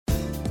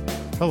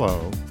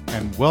Hello,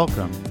 and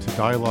welcome to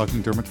Dialogues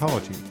in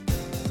Dermatology.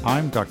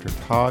 I'm Dr.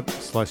 Todd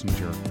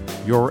Schlesinger,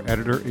 your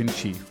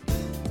editor-in-chief.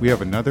 We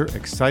have another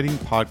exciting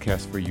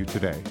podcast for you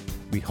today.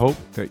 We hope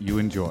that you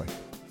enjoy.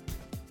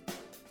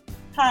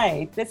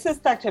 Hi, this is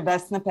Dr.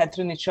 Vesna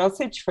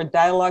Petronic-Rosic for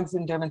Dialogues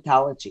in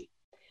Dermatology.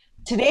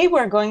 Today,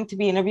 we're going to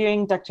be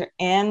interviewing Dr.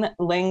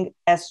 Lynn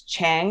S.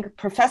 Chang,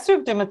 professor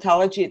of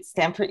dermatology at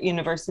Stanford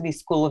University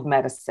School of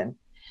Medicine.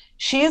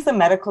 She is a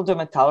medical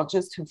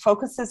dermatologist who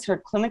focuses her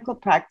clinical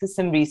practice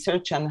and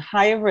research on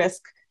high-risk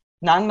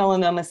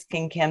non-melanoma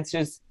skin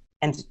cancers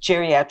and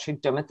geriatric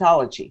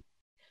dermatology.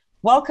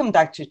 Welcome,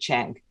 Dr.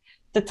 Chang.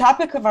 The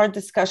topic of our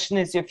discussion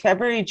is your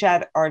February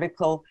JAAD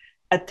article,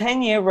 a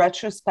 10-year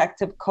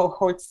retrospective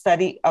cohort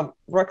study of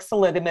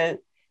ruxolitinib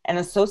and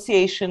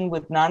association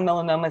with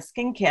non-melanoma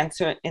skin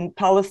cancer in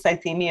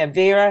polycythemia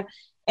vera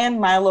and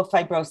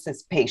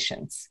myelofibrosis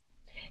patients.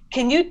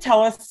 Can you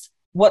tell us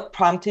what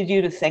prompted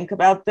you to think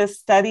about this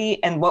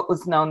study and what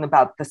was known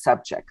about the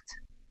subject?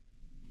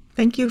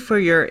 Thank you for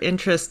your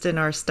interest in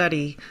our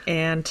study.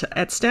 And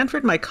at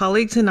Stanford, my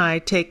colleagues and I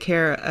take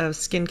care of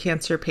skin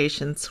cancer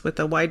patients with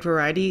a wide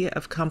variety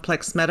of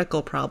complex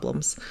medical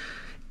problems.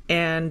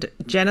 And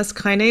Janus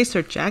kinase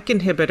or JAK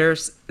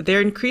inhibitors, they're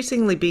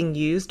increasingly being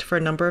used for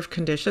a number of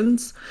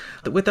conditions,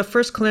 with the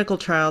first clinical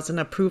trials and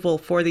approval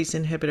for these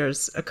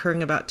inhibitors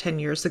occurring about 10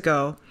 years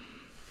ago,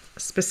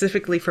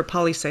 specifically for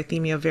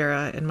polycythemia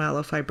vera and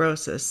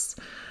myelofibrosis.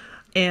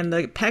 And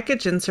the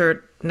package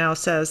insert now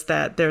says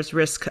that there's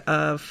risk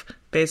of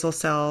basal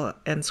cell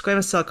and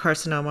squamous cell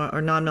carcinoma or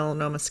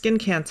non-melanoma skin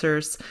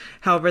cancers.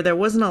 However, there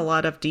wasn't a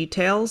lot of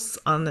details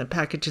on the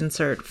package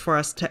insert for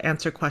us to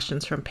answer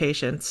questions from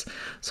patients.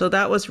 So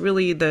that was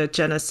really the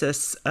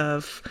genesis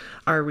of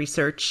our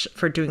research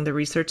for doing the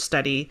research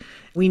study.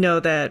 We know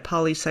that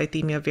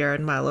polycythemia vera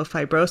and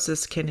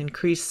myelofibrosis can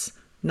increase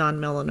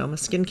non-melanoma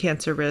skin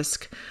cancer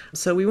risk.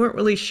 So we weren't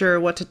really sure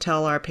what to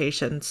tell our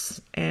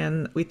patients,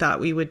 and we thought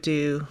we would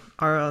do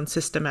our own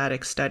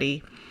systematic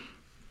study.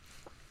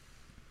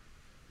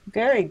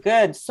 Very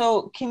good.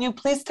 So can you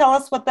please tell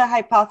us what the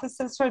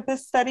hypothesis for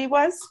this study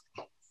was?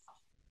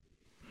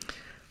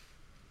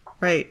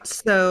 Right.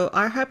 So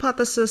our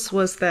hypothesis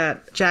was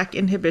that JAK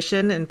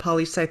inhibition in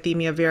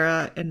polycythemia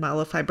vera and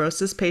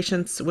myelofibrosis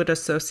patients would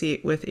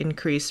associate with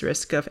increased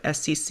risk of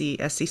SCC,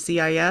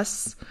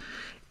 SCCIS,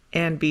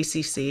 and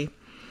BCC,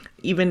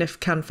 even if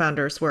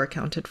confounders were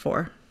accounted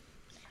for.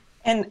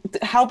 And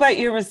how about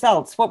your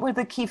results? What were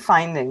the key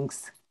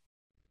findings?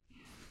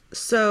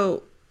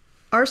 So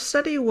our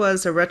study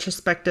was a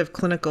retrospective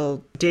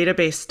clinical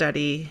database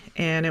study,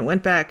 and it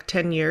went back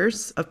 10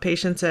 years of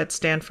patients at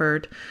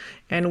Stanford.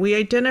 And we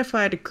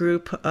identified a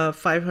group of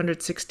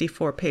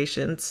 564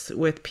 patients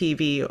with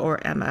PV or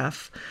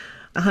MF.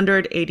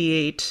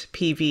 188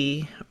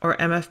 PV or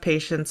MF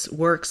patients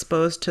were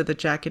exposed to the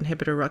JAK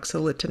inhibitor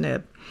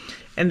ruxolitinib,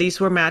 and these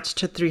were matched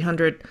to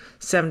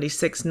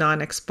 376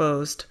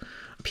 non-exposed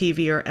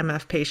PV or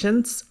MF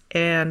patients.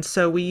 And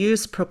so we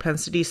used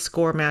propensity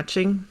score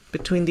matching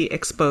between the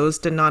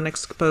exposed and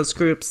non-exposed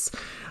groups,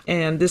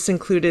 and this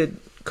included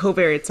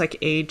covariates like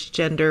age,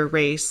 gender,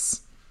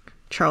 race,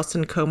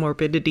 Charlson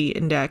Comorbidity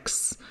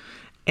Index,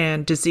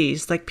 and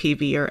disease like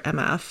PV or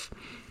MF.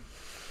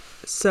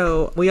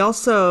 So we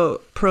also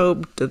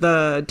probed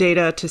the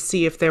data to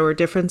see if there were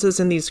differences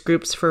in these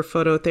groups for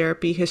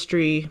phototherapy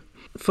history,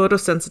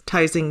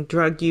 photosensitizing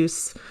drug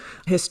use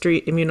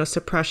history,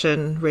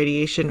 immunosuppression,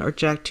 radiation, or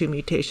JAK2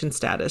 mutation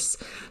status.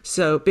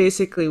 So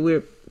basically, we're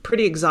a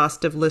pretty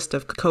exhaustive list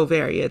of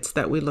covariates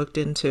that we looked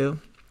into.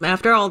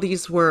 After all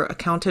these were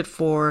accounted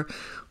for,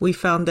 we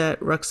found that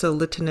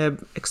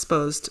ruxolitinib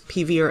exposed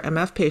PV or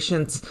MF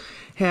patients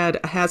had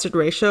a hazard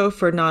ratio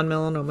for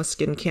non-melanoma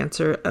skin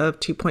cancer of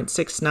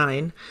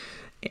 2.69,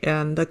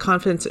 and the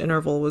confidence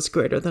interval was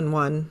greater than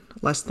 1,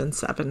 less than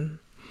 7.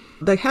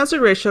 The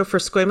hazard ratio for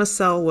squamous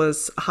cell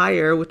was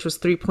higher, which was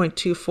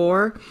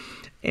 3.24,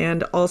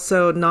 and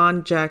also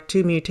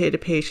non-JAK2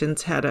 mutated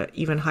patients had an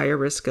even higher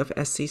risk of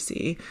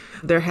SCC.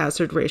 Their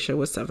hazard ratio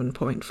was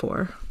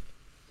 7.4.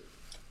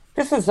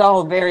 This is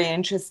all very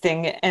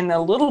interesting and a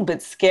little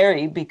bit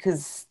scary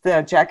because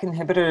the JAK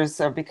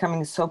inhibitors are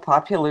becoming so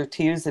popular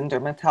to use in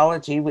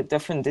dermatology with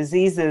different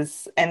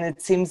diseases. And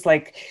it seems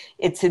like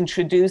it's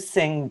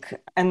introducing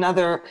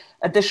another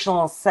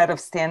additional set of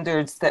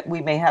standards that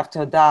we may have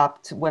to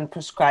adopt when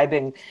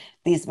prescribing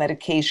these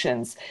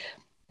medications.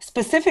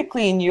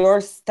 Specifically in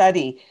your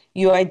study,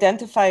 you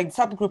identified a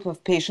subgroup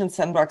of patients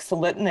on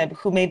ruxolitinib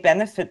who may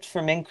benefit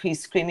from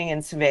increased screening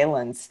and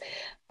surveillance.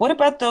 What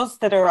about those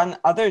that are on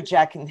other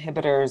JAK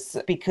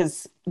inhibitors?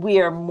 Because we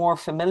are more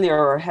familiar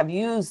or have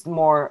used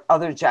more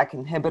other JAK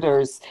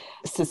inhibitors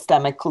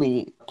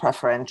systemically,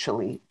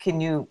 preferentially. Can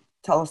you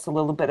tell us a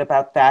little bit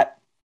about that?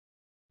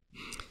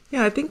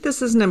 Yeah, I think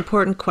this is an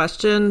important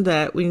question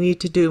that we need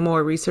to do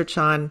more research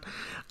on.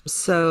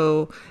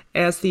 So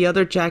as the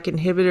other JAK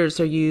inhibitors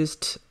are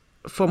used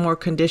for more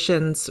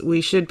conditions,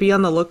 we should be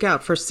on the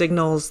lookout for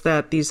signals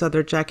that these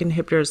other JAK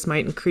inhibitors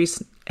might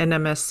increase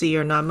NMSC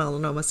or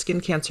non-melanoma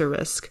skin cancer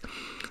risk,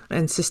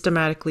 and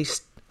systematically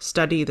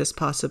study this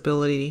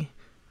possibility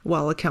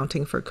while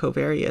accounting for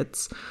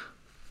covariates.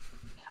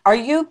 Are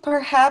you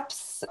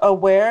perhaps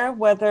aware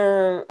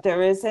whether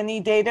there is any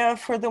data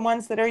for the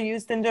ones that are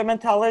used in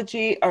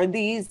dermatology? Are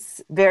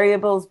these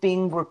variables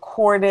being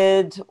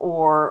recorded,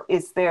 or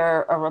is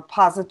there a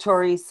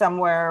repository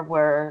somewhere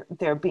where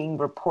they're being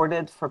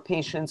reported for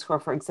patients who are,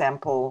 for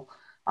example,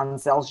 on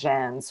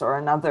Xeljanz or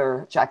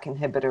another JAK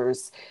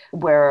inhibitors,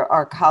 where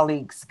our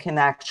colleagues can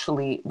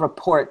actually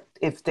report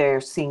if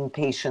they're seeing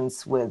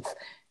patients with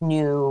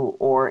new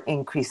or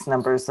increased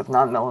numbers of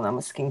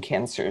non-melanoma skin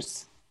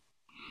cancers?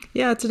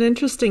 Yeah, it's an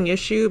interesting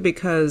issue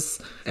because,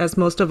 as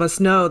most of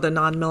us know, the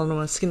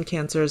non-melanoma skin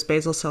cancers,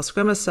 basal cell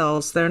squamous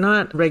cells, they're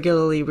not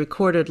regularly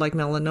recorded like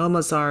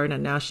melanomas are in a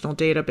national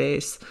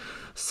database.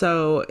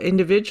 So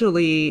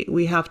individually,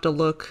 we have to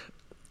look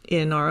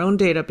in our own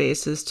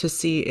databases to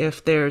see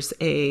if there's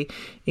a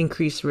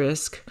increased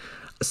risk.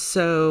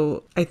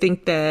 So I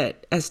think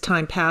that as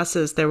time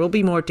passes, there will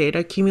be more data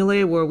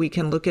accumulated where we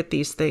can look at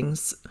these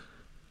things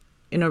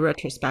in a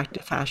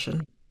retrospective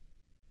fashion.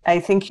 I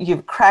think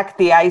you've cracked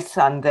the ice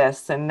on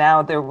this, and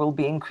now there will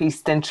be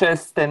increased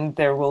interest and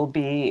there will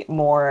be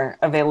more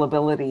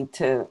availability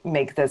to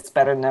make this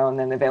better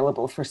known and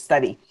available for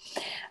study.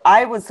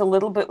 I was a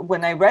little bit,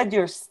 when I read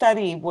your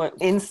study, what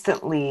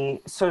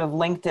instantly sort of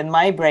linked in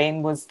my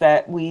brain was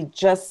that we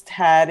just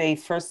had a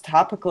first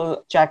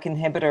topical JAK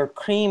inhibitor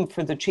cream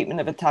for the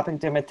treatment of atopic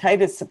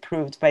dermatitis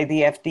approved by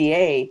the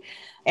FDA.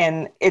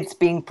 And it's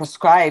being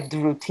prescribed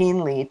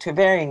routinely to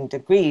varying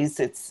degrees.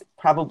 It's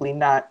probably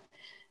not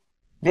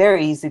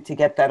very easy to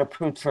get that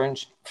approved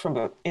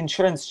from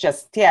insurance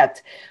just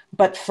yet.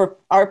 But for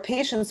our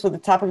patients with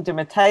atopic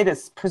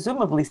dermatitis,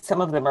 presumably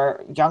some of them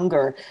are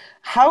younger,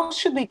 how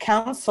should we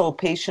counsel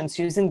patients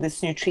using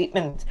this new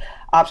treatment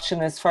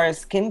option as far as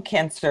skin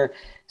cancer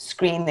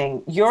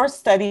screening? Your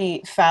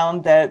study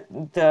found that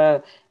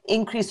the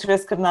increased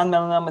risk of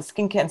non-melanoma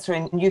skin cancer,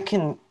 and you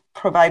can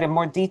provide a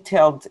more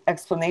detailed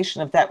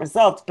explanation of that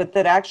result, but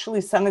that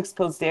actually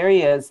sun-exposed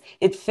areas,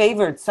 it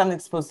favored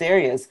sun-exposed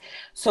areas.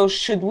 So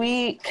should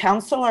we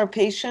counsel our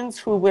patients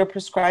who we're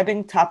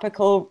prescribing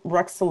topical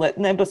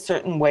ruxolitinib a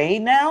certain way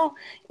now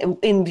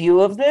in view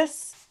of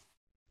this?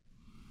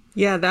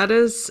 Yeah, that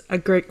is a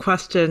great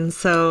question.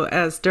 So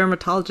as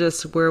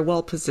dermatologists, we're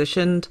well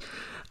positioned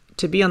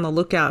to be on the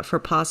lookout for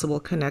possible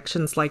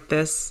connections like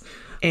this.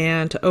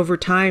 And over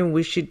time,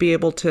 we should be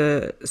able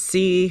to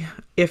see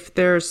if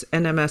there's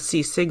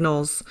NMSC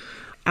signals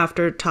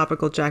after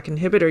topical JAK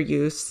inhibitor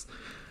use,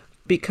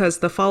 because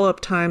the follow-up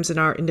times in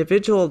our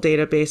individual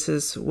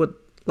databases would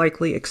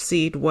likely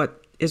exceed what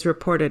is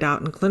reported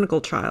out in clinical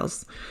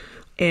trials.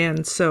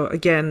 And so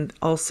again,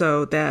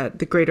 also that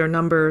the greater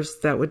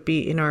numbers that would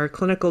be in our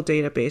clinical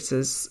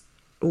databases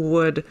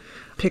would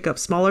pick up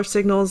smaller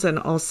signals and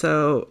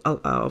also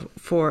allow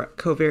for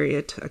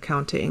covariate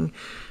accounting.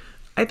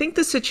 I think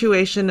the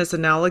situation is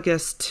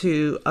analogous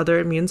to other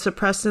immune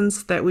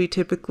suppressants that we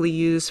typically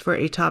use for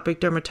atopic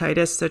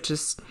dermatitis, such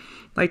as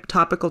like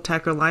topical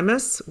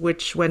tacrolimus,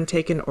 which when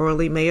taken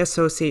orally may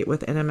associate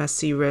with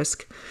NMSC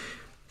risk,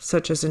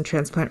 such as in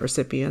transplant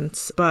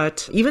recipients.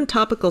 But even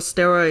topical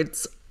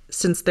steroids,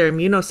 since they're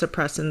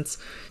immunosuppressants,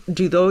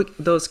 do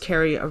those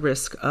carry a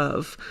risk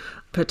of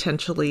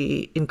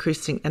potentially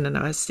increasing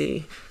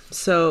NMSC?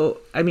 So,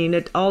 I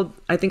mean,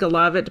 I think a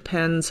lot of it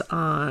depends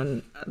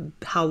on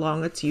how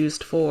long it's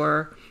used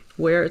for,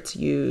 where it's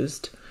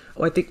used.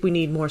 I think we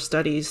need more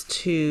studies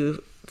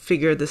to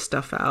figure this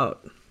stuff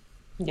out.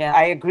 Yeah,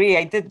 I agree.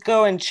 I did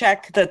go and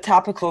check the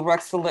topical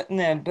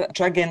ruxolitinib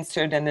drug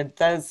insert, and it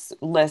does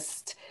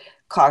list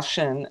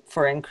caution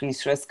for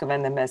increased risk of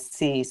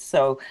NMSC.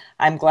 So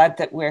I'm glad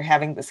that we're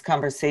having this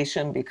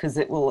conversation because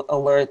it will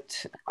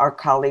alert our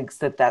colleagues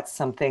that that's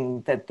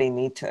something that they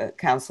need to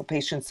counsel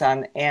patients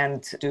on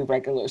and do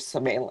regular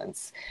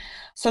surveillance.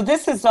 So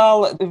this is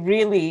all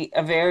really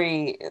a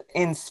very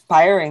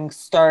inspiring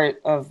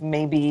start of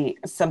maybe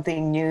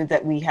something new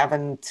that we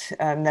haven't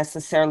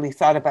necessarily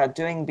thought about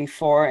doing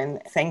before. And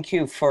thank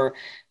you for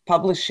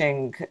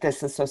publishing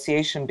this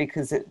association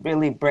because it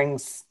really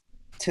brings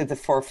to the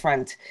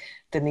forefront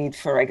the need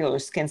for regular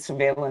skin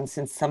surveillance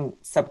in some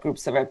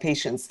subgroups of our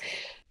patients.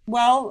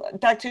 Well,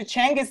 Dr.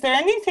 Chang, is there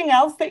anything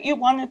else that you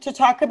wanted to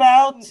talk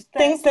about?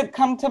 Things that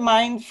come to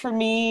mind for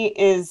me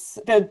is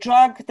the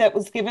drug that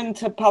was given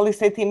to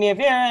polycythemia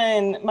vera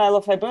and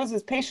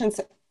myelofibrosis patients.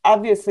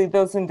 Obviously,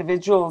 those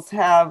individuals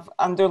have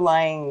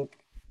underlying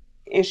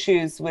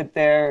issues with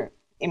their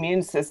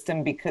immune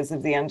system because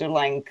of the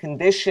underlying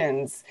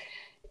conditions.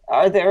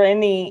 Are there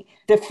any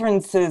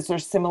differences or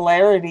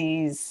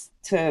similarities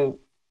to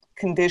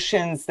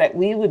conditions that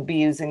we would be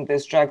using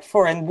this drug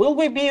for? And will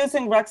we be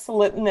using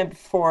ruxolitinib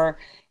for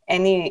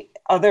any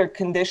other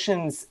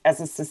conditions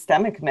as a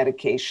systemic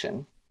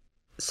medication?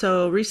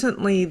 So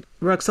recently,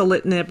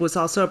 ruxolitinib was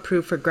also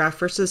approved for graft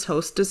versus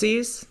host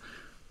disease.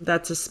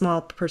 That's a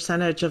small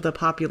percentage of the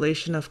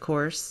population, of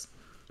course.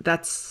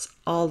 That's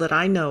all that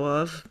I know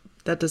of.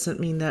 That doesn't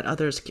mean that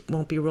others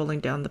won't be rolling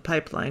down the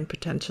pipeline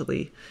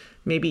potentially,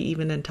 maybe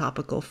even in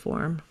topical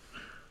form.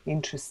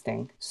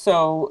 Interesting.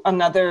 So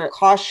another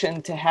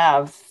caution to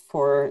have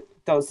for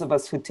those of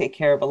us who take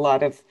care of a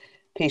lot of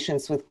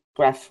patients with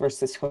graft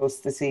versus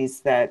host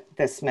disease, that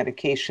this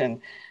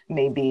medication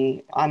may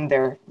be on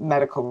their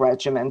medical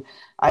regimen.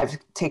 I've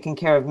taken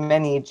care of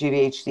many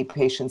GVHD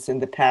patients in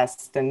the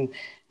past, and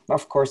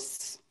of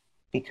course,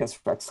 because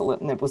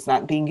ruxolitinib was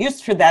not being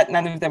used for that,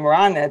 none of them were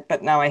on it.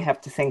 But now I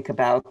have to think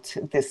about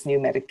this new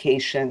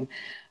medication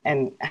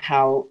and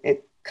how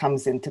it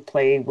comes into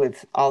play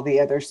with all the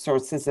other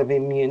sources of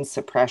immune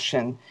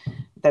suppression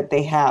that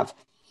they have.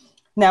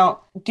 Now,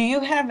 do you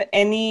have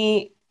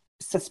any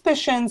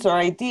suspicions or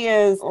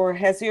ideas, or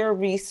has your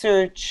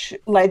research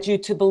led you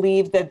to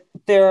believe that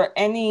there are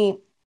any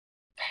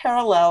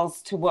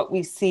parallels to what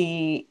we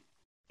see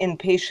in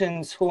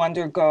patients who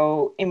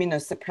undergo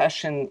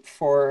immunosuppression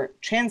for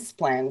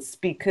transplants?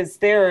 Because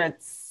they're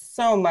at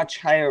so much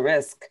higher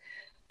risk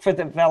for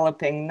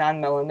developing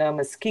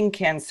non-melanoma skin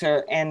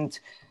cancer, and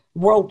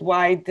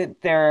worldwide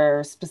that there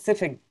are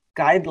specific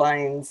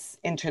guidelines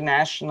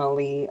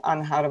internationally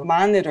on how to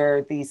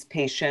monitor these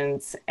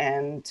patients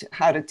and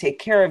how to take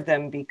care of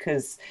them.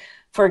 Because,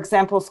 for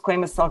example,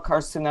 squamous cell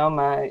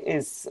carcinoma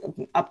is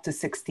up to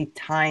 60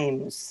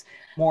 times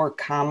more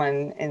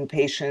common in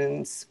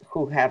patients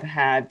who have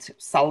had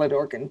solid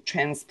organ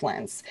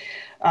transplants.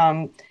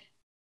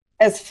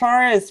 As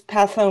far as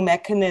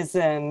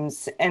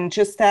pathomechanisms and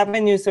just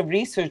avenues of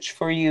research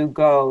for you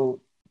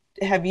go,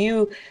 have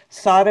you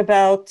thought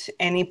about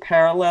any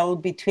parallel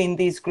between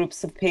these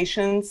groups of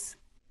patients?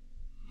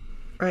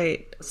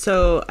 Right.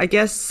 So I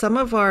guess some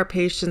of our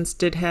patients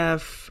did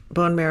have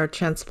bone marrow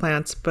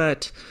transplants,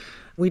 but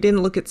we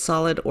didn't look at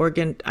solid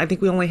organ. I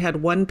think we only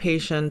had one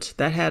patient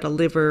that had a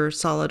liver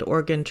solid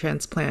organ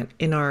transplant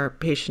in our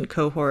patient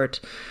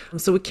cohort.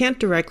 So we can't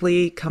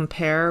directly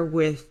compare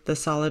with the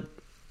solid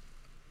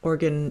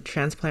organ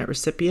transplant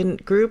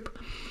recipient group.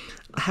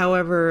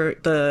 However,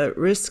 the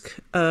risk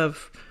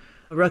of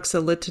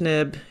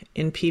ruxolitinib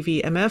in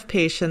PV-MF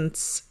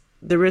patients,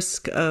 the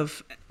risk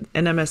of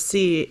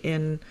NMSC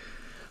in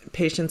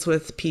patients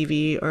with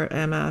PV or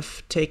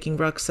MF taking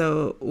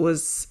ruxo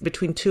was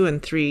between 2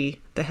 and 3.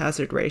 The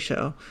hazard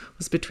ratio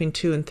was between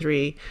 2 and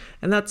 3.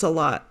 And that's a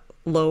lot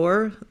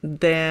lower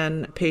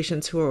than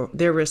patients who are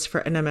their risk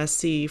for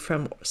NMSC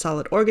from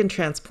solid organ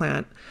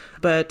transplant.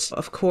 But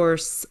of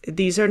course,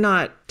 these are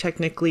not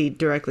technically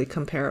directly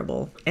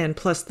comparable. And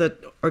plus, the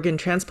organ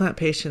transplant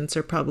patients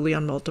are probably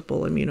on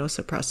multiple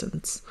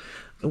immunosuppressants,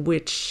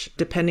 which,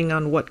 depending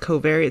on what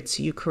covariates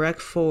you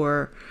correct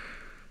for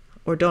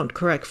or don't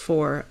correct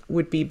for,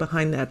 would be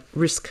behind that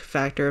risk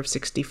factor of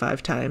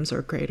 65 times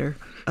or greater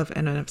of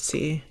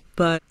NMSC.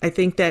 But I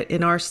think that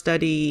in our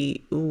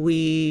study,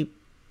 we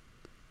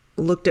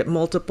looked at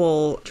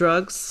multiple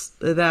drugs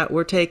that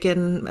were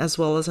taken, as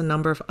well as a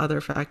number of other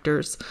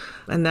factors.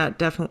 And that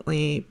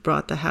definitely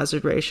brought the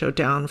hazard ratio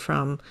down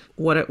from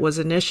what it was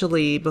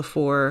initially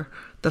before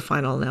the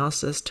final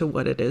analysis to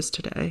what it is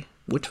today,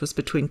 which was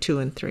between 2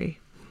 and 3.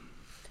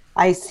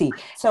 I see.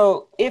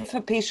 So if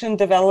a patient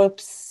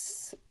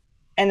develops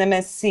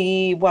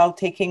NMSC while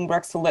taking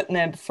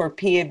ruxolitinib for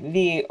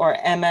PV or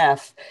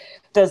MF,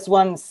 does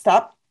one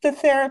stop the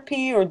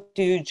therapy, or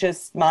do you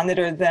just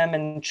monitor them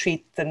and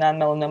treat the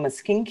non-melanoma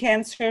skin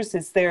cancers?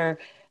 Is there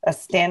a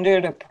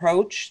standard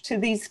approach to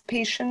these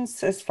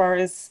patients as far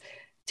as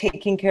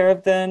taking care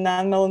of the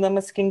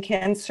non-melanoma skin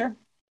cancer?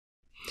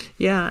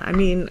 Yeah, I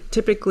mean,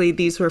 typically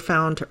these were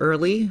found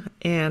early.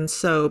 And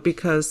so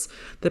because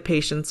the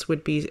patients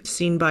would be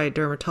seen by a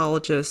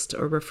dermatologist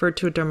or referred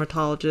to a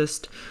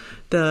dermatologist,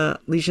 the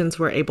lesions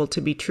were able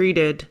to be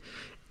treated,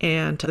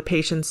 and the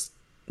patients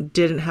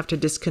didn't have to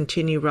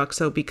discontinue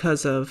ruxo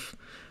because of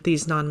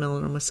these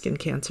non-melanoma skin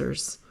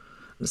cancers.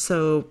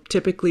 So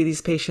typically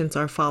these patients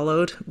are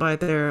followed by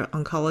their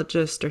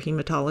oncologist or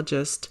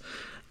hematologist.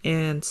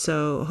 And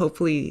so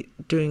hopefully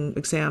doing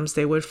exams,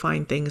 they would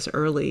find things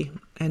early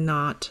and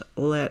not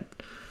let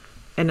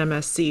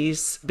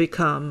NMSCs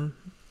become,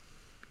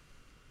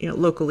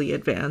 locally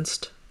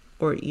advanced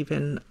or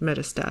even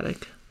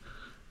metastatic.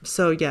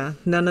 So yeah,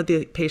 none of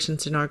the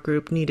patients in our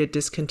group needed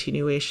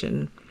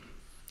discontinuation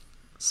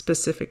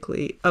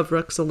specifically of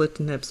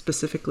ruxolitinib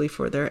specifically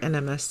for their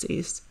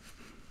NMSCs.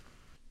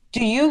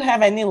 Do you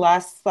have any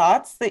last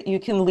thoughts that you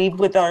can leave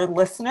with our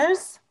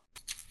listeners?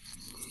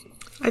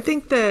 I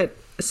think that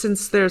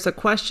since there's a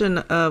question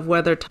of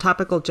whether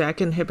topical JAK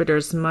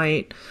inhibitors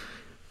might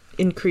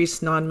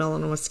increase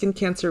non-melanoma skin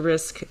cancer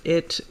risk,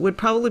 it would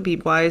probably be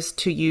wise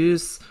to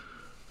use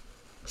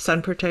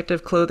sun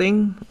protective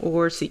clothing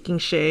or seeking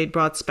shade,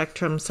 broad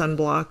spectrum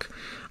sunblock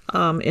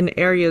in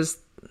areas,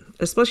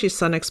 especially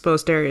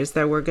sun-exposed areas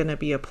that we're going to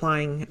be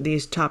applying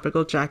these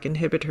topical JAK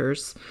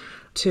inhibitors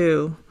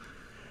to.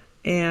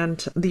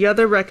 And the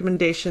other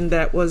recommendation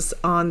that was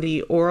on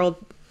the oral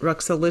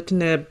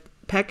ruxolitinib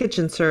package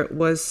insert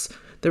was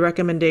the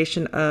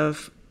recommendation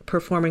of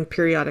performing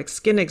periodic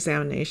skin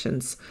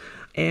examinations.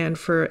 And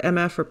for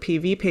MF or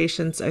PV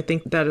patients, I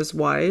think that is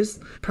wise,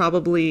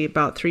 probably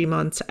about 3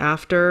 months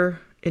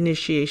after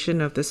initiation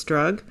of this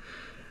drug.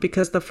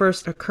 because the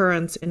first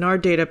occurrence in our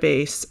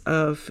database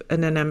of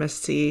an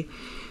NMSC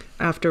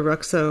after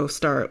Ruxo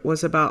start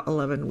was about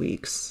 11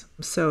 weeks.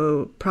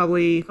 So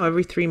probably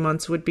every 3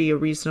 months would be a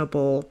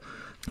reasonable,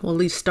 well, at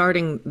least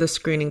starting the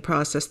screening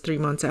process 3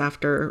 months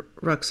after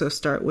Ruxo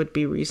start would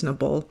be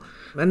reasonable.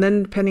 And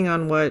then depending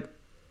on what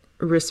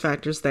risk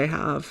factors they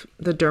have,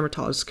 the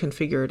dermatologist can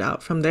figure it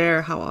out from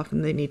there, how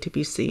often they need to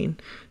be seen.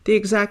 The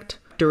exact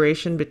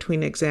duration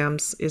between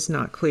exams is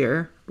not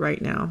clear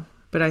right now,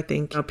 but I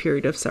think a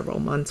period of several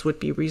months would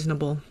be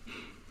reasonable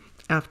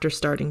after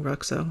starting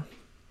Ruxo.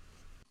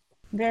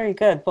 Very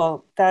good.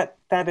 Well, that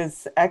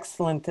is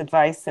excellent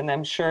advice, and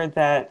I'm sure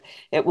that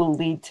it will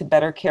lead to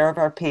better care of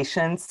our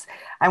patients.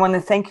 I want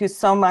to thank you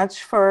so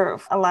much for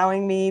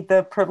allowing me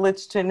the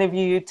privilege to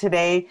interview you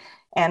today,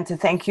 and to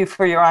thank you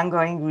for your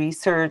ongoing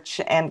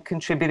research and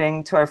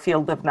contributing to our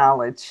field of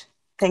knowledge.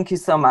 Thank you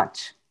so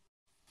much.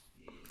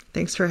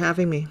 Thanks for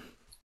having me.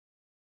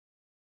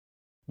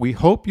 We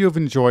hope you have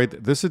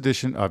enjoyed this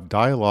edition of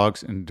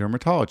Dialogues in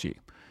Dermatology.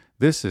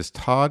 This is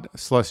Todd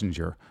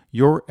Schlesinger,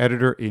 your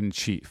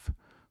editor-in-chief.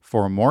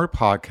 For more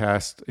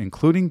podcasts,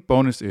 including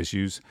bonus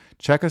issues,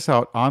 check us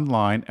out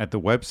online at the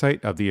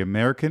website of the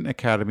American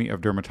Academy of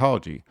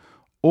Dermatology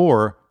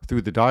or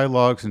through the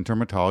Dialogues in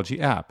Dermatology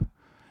app.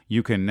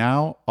 You can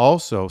now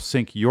also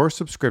sync your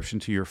subscription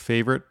to your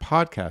favorite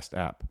podcast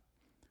app.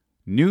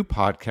 New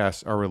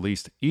podcasts are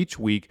released each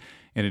week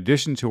in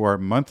addition to our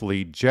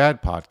monthly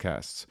JAAD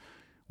podcasts.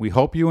 We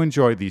hope you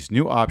enjoy these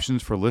new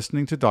options for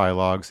listening to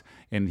dialogues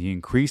and the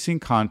increasing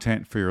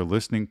content for your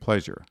listening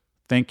pleasure.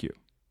 Thank you.